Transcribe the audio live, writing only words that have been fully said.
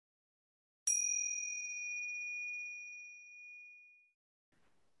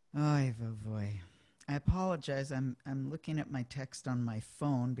Oy vavoy. I apologize. I'm looking at my text on my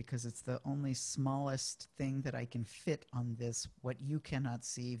phone because it's the only smallest thing that I can fit on this, what you cannot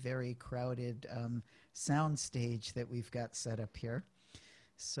see, very crowded sound stage that we've got set up here.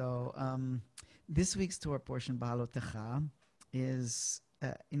 So this week's Torah portion, Ba'alotecha, is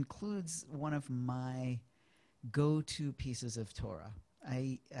includes one of my go-to pieces of Torah.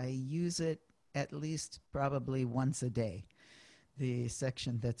 I use it at least probably once a day, the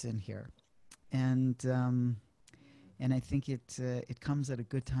section that's in here. And and I think it comes at a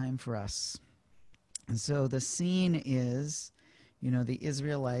good time for us. And so the scene is, the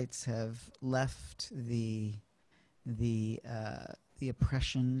Israelites have left the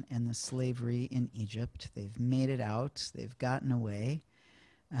oppression and the slavery in Egypt. They've made it out. They've gotten away.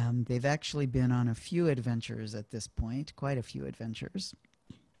 They've actually been on a few adventures at this point, quite a few adventures,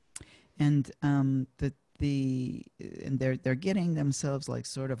 and and they're getting themselves like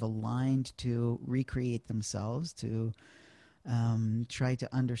sort of aligned to recreate themselves, to try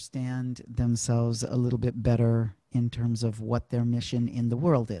to understand themselves a little bit better in terms of what their mission in the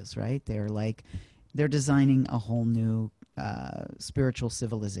world is, right? They're designing a whole new spiritual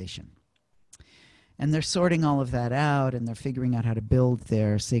civilization. And they're sorting all of that out, and they're figuring out how to build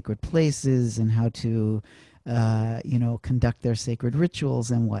their sacred places and how to, conduct their sacred rituals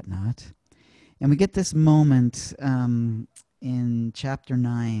and whatnot. And we get this moment in chapter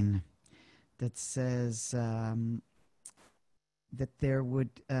 9 that says that they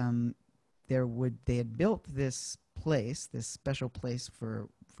had built this place, this special place for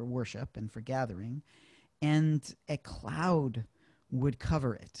worship and for gathering, and a cloud would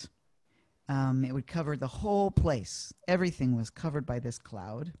cover it. It would cover the whole place. Everything was covered by this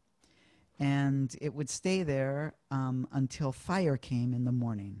cloud, and it would stay there until fire came in the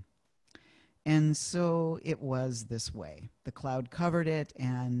morning. And so it was this way. The cloud covered it,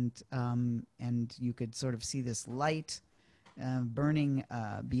 and you could sort of see this light burning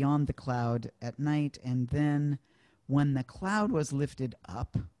beyond the cloud at night. And then when the cloud was lifted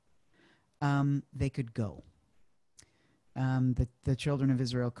up, they could go. The children of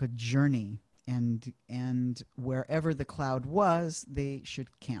Israel could journey, and wherever the cloud was, they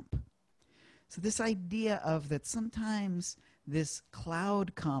should camp. So this idea of that sometimes this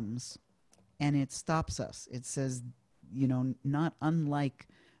cloud comes and it stops us. It says, not unlike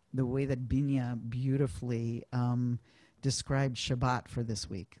the way that Binya beautifully described Shabbat for this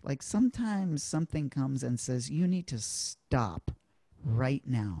week. Like sometimes something comes and says, you need to stop right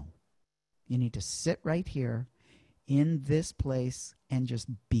now. You need to sit right here in this place and just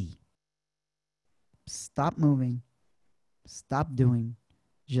be. Stop moving. Stop doing.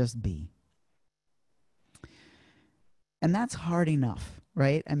 Just be. And that's hard enough,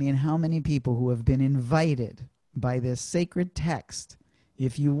 right? I mean, how many people who have been invited by this sacred text,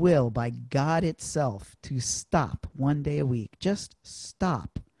 if you will, by God itself, to stop one day a week, just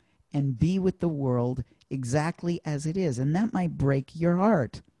stop and be with the world exactly as it is. And that might break your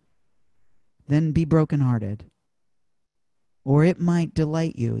heart. Then be brokenhearted. Or it might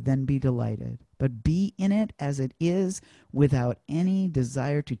delight you, then be delighted. But be in it as it is without any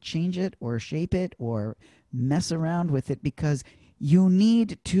desire to change it or shape it or mess around with it, because you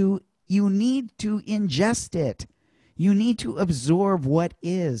need to ingest it. You need to absorb what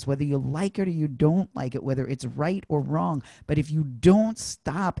is, whether you like it or you don't like it, whether it's right or wrong. But if you don't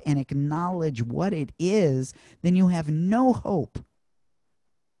stop and acknowledge what it is, then you have no hope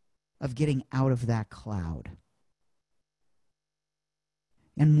of getting out of that cloud.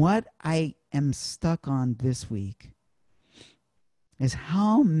 And what I am stuck on this week is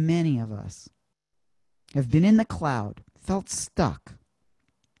how many of us have been in the cloud, felt stuck,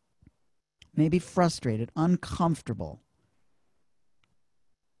 maybe frustrated, uncomfortable,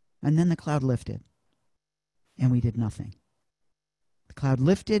 and then the cloud lifted, and we did nothing. The cloud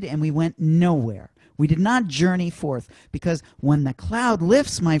lifted, and we went nowhere. We did not journey forth, because when the cloud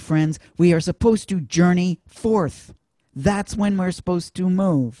lifts, my friends, we are supposed to journey forth. That's when we're supposed to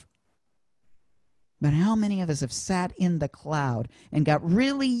move. But how many of us have sat in the cloud and got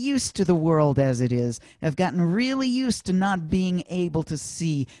really used to the world as it is, have gotten really used to not being able to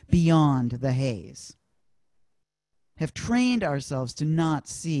see beyond the haze, have trained ourselves to not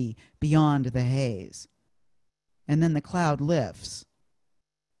see beyond the haze, and then the cloud lifts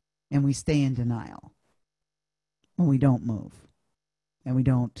and we stay in denial, and we don't move, and we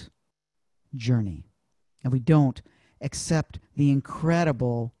don't journey, and we don't accept the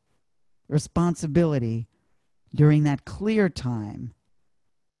incredible responsibility during that clear time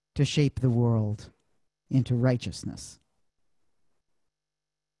to shape the world into righteousness,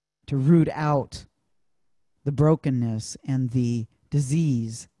 to root out the brokenness and the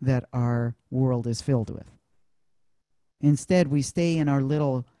disease that our world is filled with. Instead, we stay in our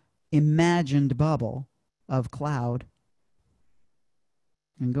little imagined bubble of cloud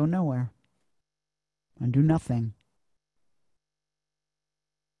and go nowhere and do nothing.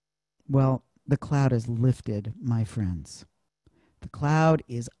 Well, the cloud is lifted, my friends. The cloud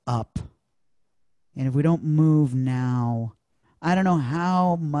is up. And if we don't move now, I don't know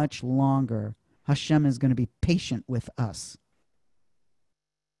how much longer Hashem is going to be patient with us.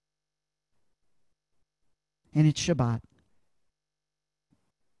 And it's Shabbat.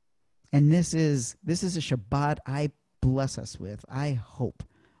 And this is a Shabbat I bless us with, I hope,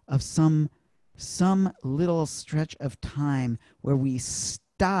 of some little stretch of time where we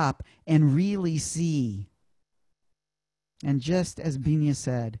stop and really see. And just as Binya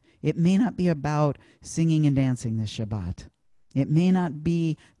said, it may not be about singing and dancing this Shabbat. It may not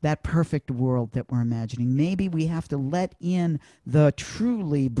be that perfect world that we're imagining. Maybe we have to let in the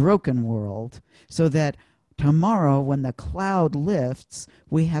truly broken world so that tomorrow, when the cloud lifts,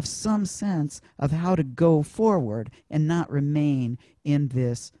 we have some sense of how to go forward and not remain in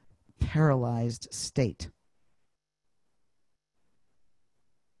this paralyzed state.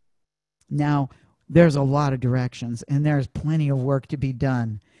 Now, there's a lot of directions, and there's plenty of work to be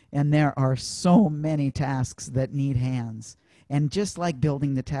done, and there are so many tasks that need hands. And just like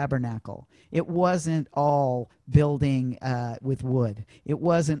building the tabernacle, it wasn't all building with wood. It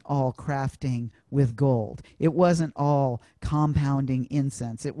wasn't all crafting with gold. It wasn't all compounding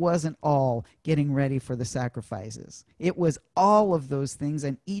incense. It wasn't all getting ready for the sacrifices. It was all of those things,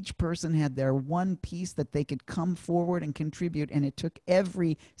 and each person had their one piece that they could come forward and contribute, and it took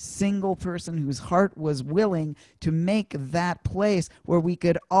every single person whose heart was willing to make that place where we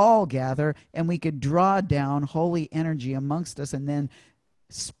could all gather and we could draw down holy energy amongst us and then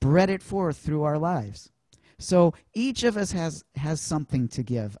spread it forth through our lives. So each of us has something to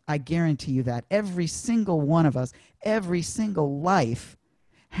give. I guarantee you that. Every single one of us, every single life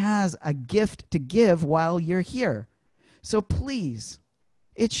has a gift to give while you're here. So please,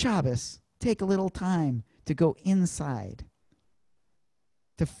 it's Shabbos. Take a little time to go inside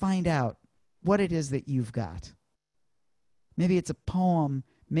to find out what it is that you've got. Maybe it's a poem.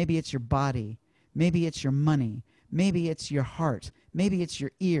 Maybe it's your body. Maybe it's your money. Maybe it's your heart. Maybe it's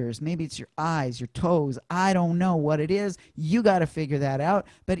your ears. Maybe it's your eyes, your toes. I don't know what it is. You got to figure that out.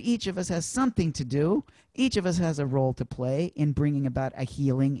 But each of us has something to do. Each of us has a role to play in bringing about a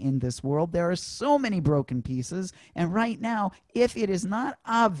healing in this world. There are so many broken pieces. And right now, if it is not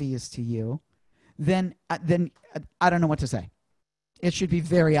obvious to you, then I don't know what to say. It should be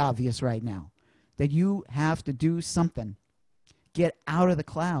very obvious right now that you have to do something. Get out of the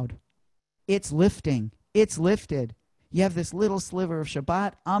cloud. It's lifting. It's lifted. You have this little sliver of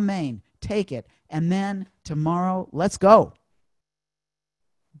Shabbat. Amen. Take it. And then tomorrow, let's go.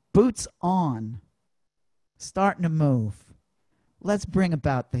 Boots on. Starting to move. Let's bring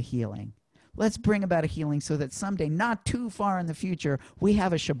about the healing. Let's bring about a healing so that someday, not too far in the future, we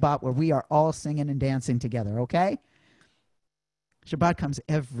have a Shabbat where we are all singing and dancing together, okay? Shabbat comes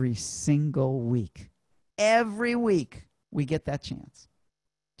every single week. Every week we get that chance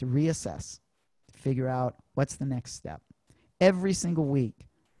to reassess, to figure out what's the next step. Every single week,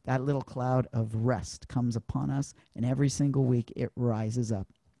 that little cloud of rest comes upon us, and every single week it rises up.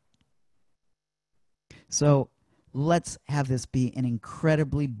 So let's have this be an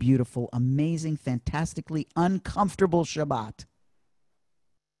incredibly beautiful, amazing, fantastically uncomfortable Shabbat.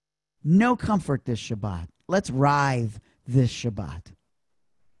 No comfort this Shabbat. Let's writhe this Shabbat.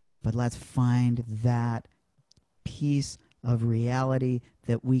 But let's find that piece of reality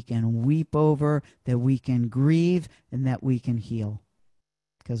that we can weep over, that we can grieve, and that we can heal.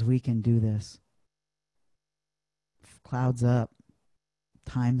 Because we can do this. Clouds up.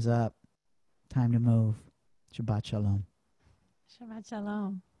 Time's up. Time to move. Shabbat shalom. Shabbat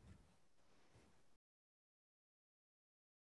shalom.